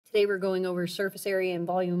Today we're going over surface area and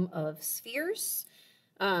volume of spheres.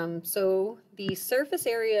 So the surface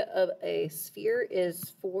area of a sphere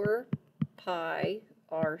is 4 pi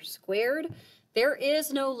r squared. There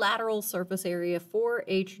is no lateral surface area for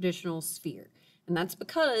a traditional sphere. And that's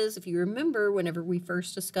because, if you remember, whenever we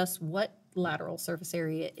first discussed what lateral surface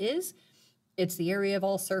area is, it's the area of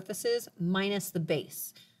all surfaces minus the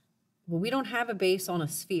base. Well, we don't have a base on a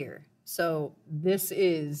sphere, so this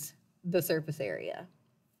is the surface area.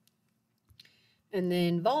 And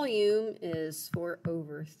then volume is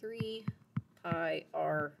 4/3 pi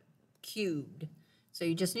r cubed. So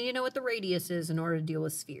you just need to know what the radius is in order to deal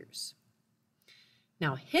with spheres.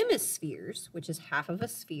 Now hemispheres, which is half of a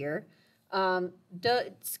sphere,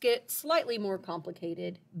 does get slightly more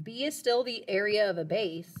complicated. B is still the area of a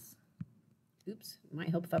base. Oops, it might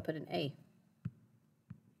help if I put an A.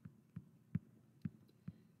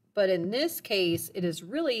 But in this case, it is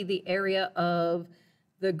really the area of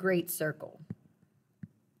the great circle.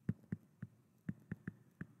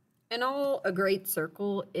 And all a great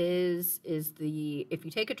circle is the, if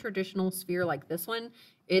you take a traditional sphere like this one,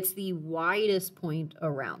 it's the widest point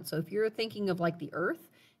around. So if you're thinking of like the Earth,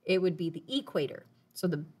 it would be the equator. So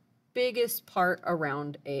the biggest part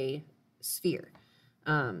around a sphere.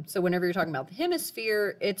 So whenever you're talking about the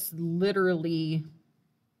hemisphere, it's literally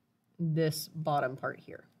this bottom part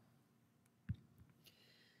here.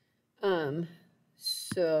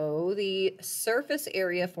 So the surface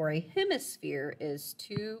area for a hemisphere is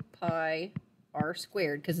 2 pi r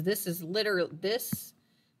squared, because this is literally, this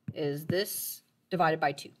divided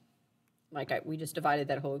by 2. We just divided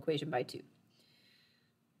that whole equation by 2.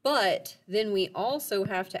 But then we also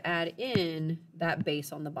have to add in that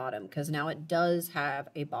base on the bottom, because now it does have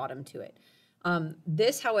a bottom to it.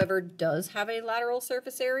 This, however, does have a lateral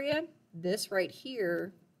surface area. This right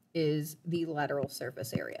here is the lateral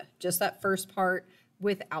surface area. Just that first part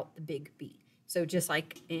without the big B. So just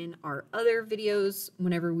like in our other videos,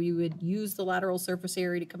 whenever we would use the lateral surface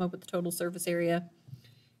area to come up with the total surface area,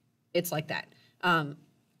 it's like that. I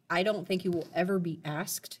don't think you will ever be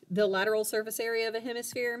asked the lateral surface area of a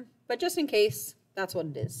hemisphere, but just in case, that's what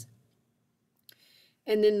it is.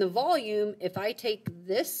 And then the volume, if I take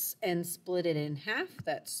this and split it in half,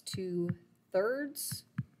 that's 2/3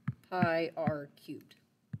 pi r cubed.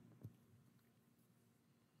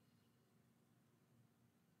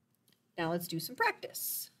 Now let's do some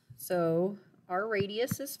practice. So our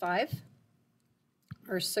radius is 5.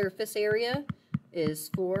 Our surface area is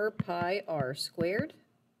 4 pi r squared.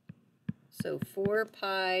 So 4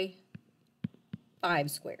 pi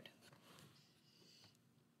 5 squared.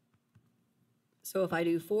 So if I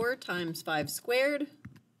do 4 times 5 squared,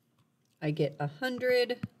 I get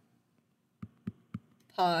 100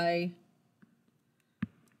 pi.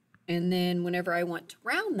 And then whenever I want to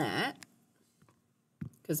round that,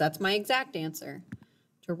 because that's my exact answer,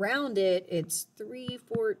 to round it, it's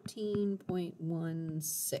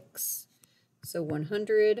 314.16. So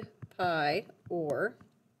 100 pi, or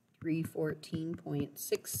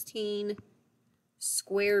 314.16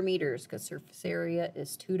 square meters, because surface area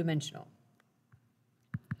is two-dimensional.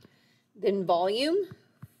 Then volume,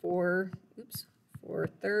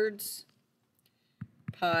 4/3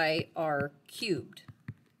 pi r cubed.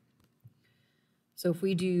 So if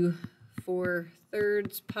we do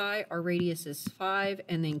 4/3 pi, our radius is 5,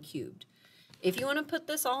 and then cubed. If you want to put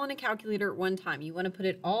this all in a calculator at one time, you want to put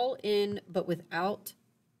it all in, but without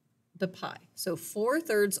the pi. So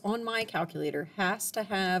 4/3 on my calculator has to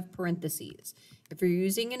have parentheses. If you're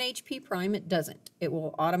using an HP prime, it doesn't. It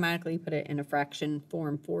will automatically put it in a fraction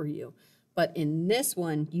form for you. But in this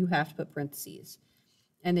one, you have to put parentheses.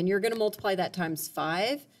 And then you're going to multiply that times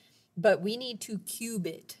 5, but we need to cube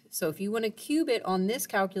it. So if you want to cube it on this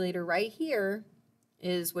calculator right here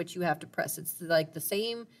is what you have to press. It's like the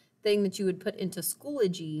same thing that you would put into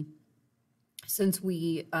Schoology, since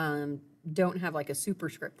we don't have like a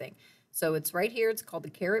superscript thing. So it's right here. It's called the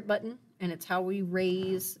caret button, and it's how we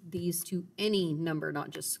raise these to any number,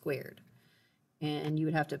 not just squared. And you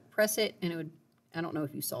would have to press it, and it would, I don't know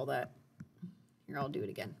if you saw that. Here, I'll do it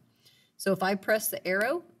again. So if I press the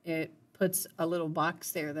arrow, it puts a little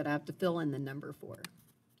box there that I have to fill in the number for.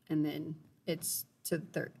 And then it's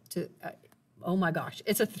oh my gosh,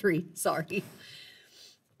 it's a 3, sorry.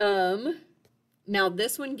 Now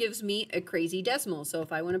this one gives me a crazy decimal. So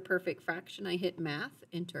if I want a perfect fraction, I hit math,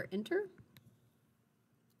 enter, enter.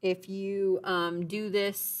 If you do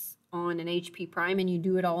this on an HP prime and you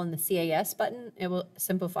do it all in the CAS button, it will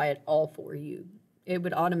simplify it all for you. It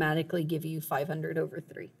would automatically give you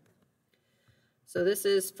 500/3. So this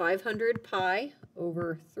is 500 pi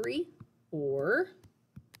over 3, or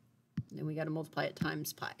then we got to multiply it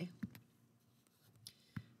times pi.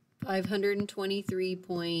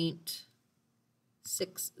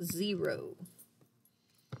 523.60.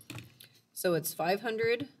 So it's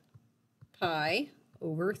 500 pi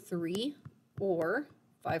over 3, or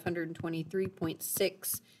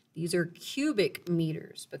 523.6. These are cubic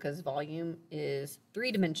meters because volume is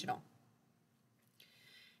three-dimensional.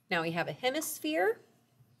 Now we have a hemisphere.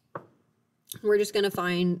 We're just going to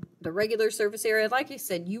find the regular surface area. Like I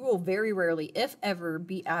said, you will very rarely, if ever,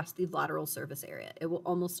 be asked the lateral surface area. It will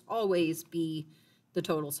almost always be the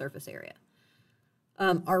total surface area.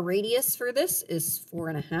 Our radius for this is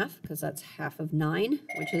 4.5 because that's half of 9,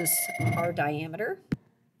 which is our diameter.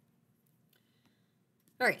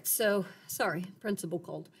 All right, so, sorry, principal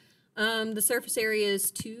called. The surface area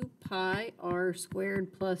is 2 pi r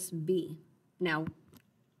squared plus b. Now,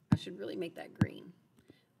 I should really make that green.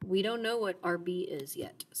 We don't know what our b is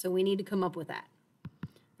yet, so we need to come up with that.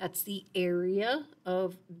 That's the area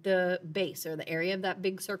of the base, or the area of that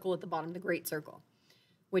big circle at the bottom, the great circle,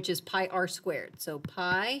 which is pi r squared. So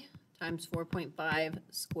pi times 4.5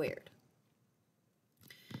 squared.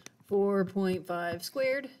 4.5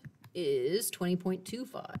 squared is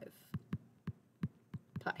 20.25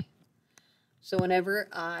 pi. So whenever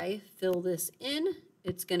I fill this in,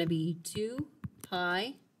 it's going to be 2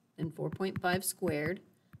 pi and 4.5 squared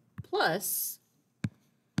plus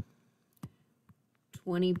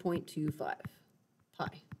 20.25 pi.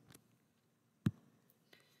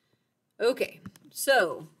 Okay,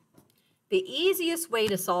 so the easiest way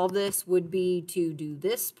to solve this would be to do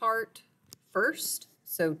this part first,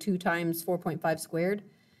 so 2 times 4.5 squared,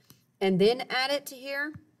 and then add it to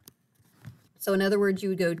here. So in other words, you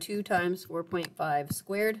would go 2 times 4.5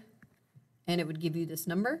 squared, and it would give you this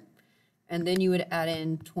number, and then you would add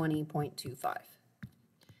in 20.25.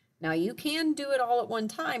 Now you can do it all at one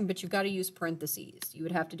time, but you've got to use parentheses. You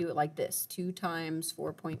would have to do it like this, 2 times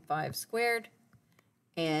 4.5 squared,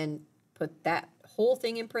 and put that whole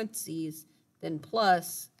thing in parentheses, then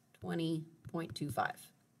plus 20.25.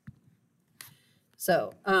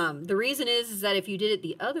 So the reason is that if you did it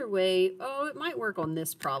the other way, oh, it might work on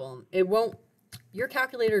this problem. It won't, your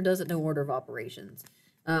calculator doesn't know order of operations.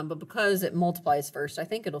 But because it multiplies first, I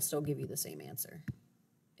think it'll still give you the same answer.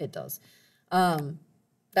 It does.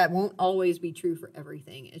 That won't always be true for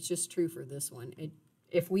everything. It's just true for this one.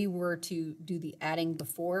 If we were to do the adding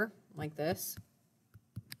before, like this,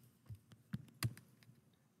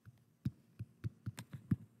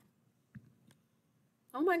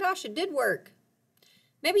 oh my gosh, it did work.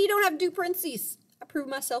 Maybe you don't have to do parentheses. I proved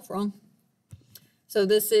myself wrong. So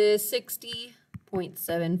this is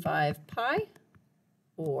 60.75 pi,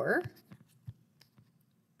 or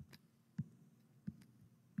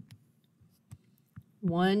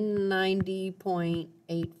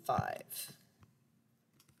 190.85.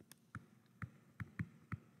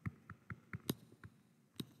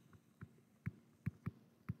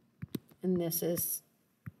 And this is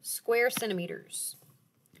square centimeters.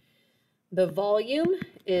 The volume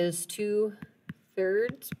is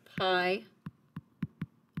 2/3 pi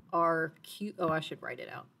r cubed. Oh, I should write it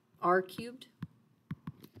out. R cubed.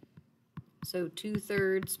 So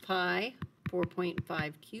 2/3 pi,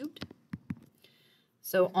 4.5 cubed.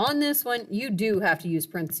 So on this one, you do have to use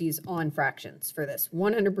parentheses on fractions for this,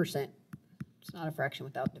 100%. It's not a fraction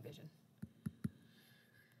without division.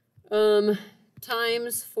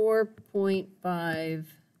 Times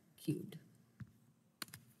 4.5 cubed.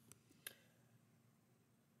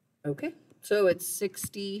 Okay, so it's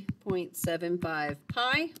 60.75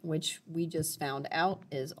 pi, which we just found out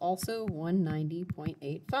is also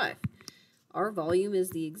 190.85. Our volume is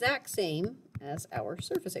the exact same as our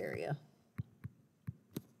surface area.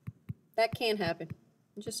 That can happen.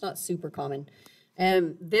 It's just not super common.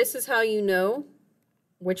 And this is how you know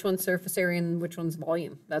which one's surface area and which one's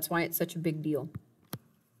volume. That's why it's such a big deal.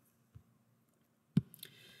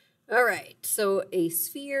 All right, so a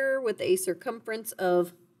sphere with a circumference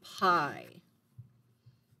of pi.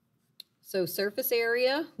 So surface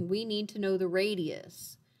area, we need to know the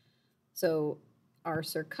radius. So our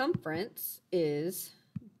circumference is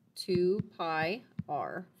 2 pi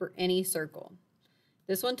r for any circle.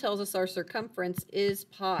 This one tells us our circumference is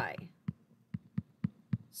pi.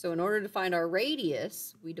 So in order to find our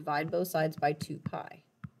radius, we divide both sides by 2 pi.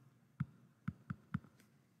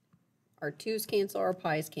 Our 2's cancel, our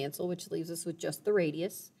pi's cancel, which leaves us with just the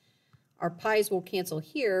radius. Our pi's will cancel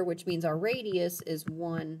here, which means our radius is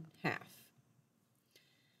 1/2.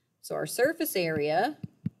 So our surface area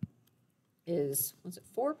is, was it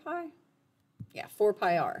 4 pi? Yeah, 4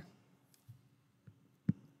 pi r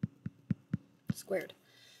squared.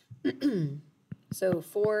 So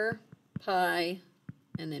 4 pi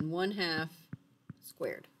and then 1/2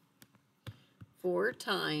 squared. 4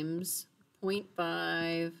 times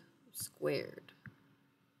 0.5 squared,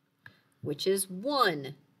 which is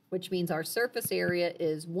 1, which means our surface area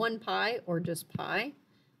is 1 pi, or just pi,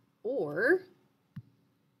 or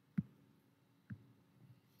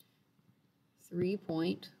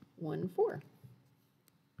 3.14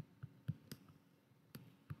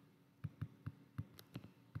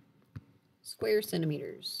 square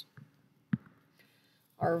centimeters.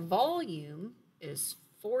 Our volume is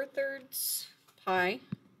 4/3 pi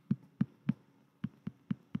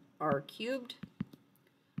r cubed.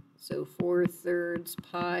 So 4/3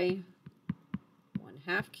 pi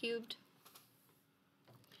 1/2 cubed.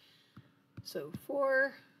 So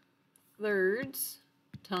 4/3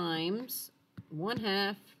 times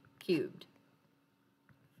 1/2 cubed.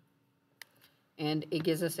 And it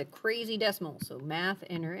gives us a crazy decimal. So math,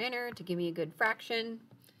 enter to give me a good fraction.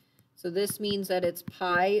 So this means that it's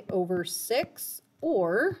pi over 6,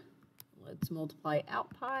 or let's multiply out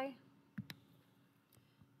pi,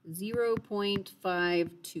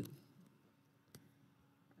 0.52.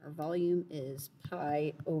 Our volume is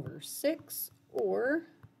pi over 6, or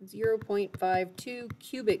 0.52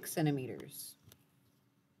 cubic centimeters.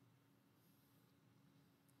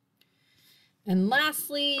 And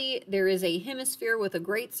lastly, there is a hemisphere with a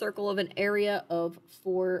great circle of an area of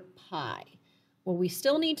 4 pi. Well, we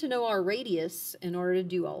still need to know our radius in order to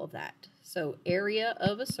do all of that. So area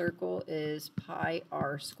of a circle is pi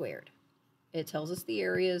r squared. It tells us the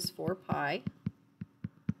area is 4 pi.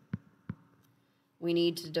 We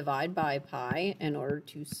need to divide by pi in order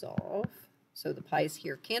to solve. So the pi's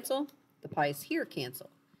here cancel, the pi's here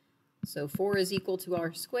cancel. So 4 is equal to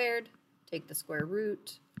r squared. Take the square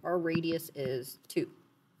root. Our radius is 2.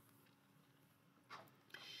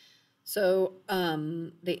 So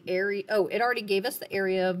the area, oh, it already gave us the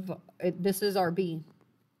area of, this is our B.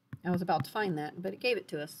 I was about to find that, but it gave it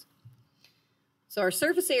to us. So our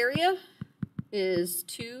surface area is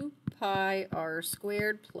 2 pi r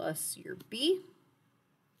squared plus your B.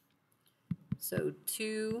 So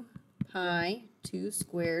 2 pi, 2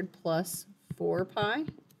 squared plus 4 pi.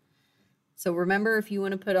 So remember, if you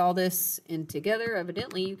want to put all this in together,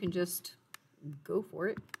 evidently you can just go for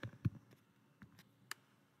it.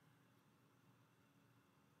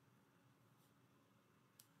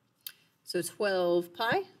 So 12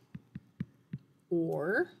 pi,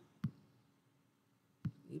 or,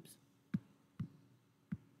 oops,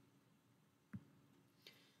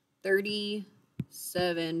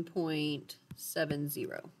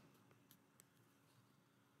 37.70.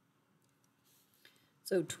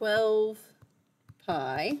 So 12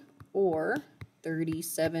 pi, or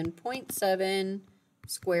 37.7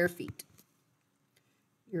 square feet.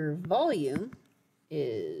 Your volume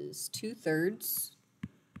is 2/3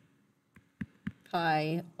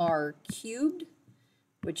 pi r cubed,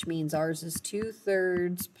 which means ours is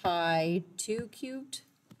 2/3 pi 2 cubed.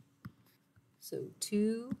 So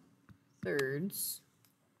 2/3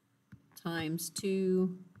 times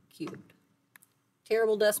 2 cubed.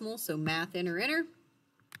 Terrible decimal, so math, enter.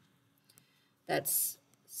 That's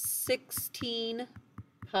 16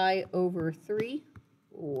 pi over 3,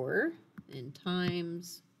 or, and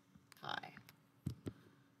times pi.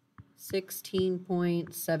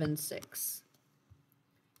 16.76.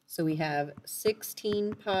 So we have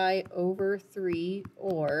 16 pi over 3,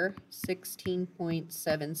 or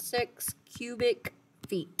 16.76 cubic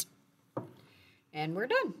feet. And we're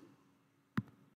done.